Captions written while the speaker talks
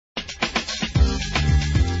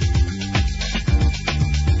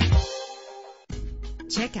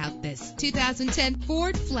Check out this 2010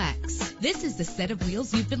 Ford Flex. This is the set of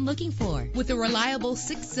wheels you've been looking for, with a reliable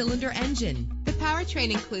 6-cylinder engine. The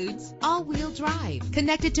powertrain includes all-wheel drive,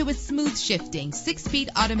 connected to a smooth shifting 6-speed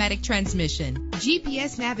automatic transmission.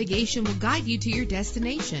 GPS navigation will guide you to your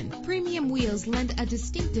destination. Premium wheels lend a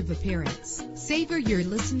distinctive appearance. Savor your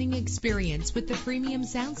listening experience with the premium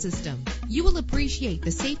sound system. You will appreciate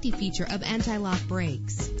the safety feature of anti-lock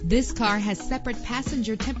brakes. This car has separate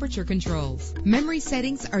passenger temperature controls. Memory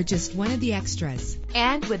settings are just one of the extras.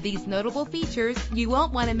 And with these notable features, you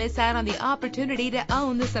won't want to miss out on the opportunity to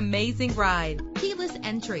own this amazing ride. Keyless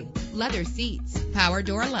entry, leather seats, power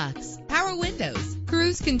door locks, power windows,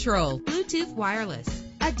 cruise control, Bluetooth wireless,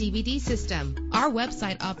 a DVD system. Our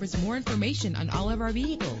website offers more information on all of our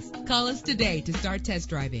vehicles. Call us today to start test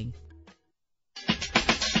driving.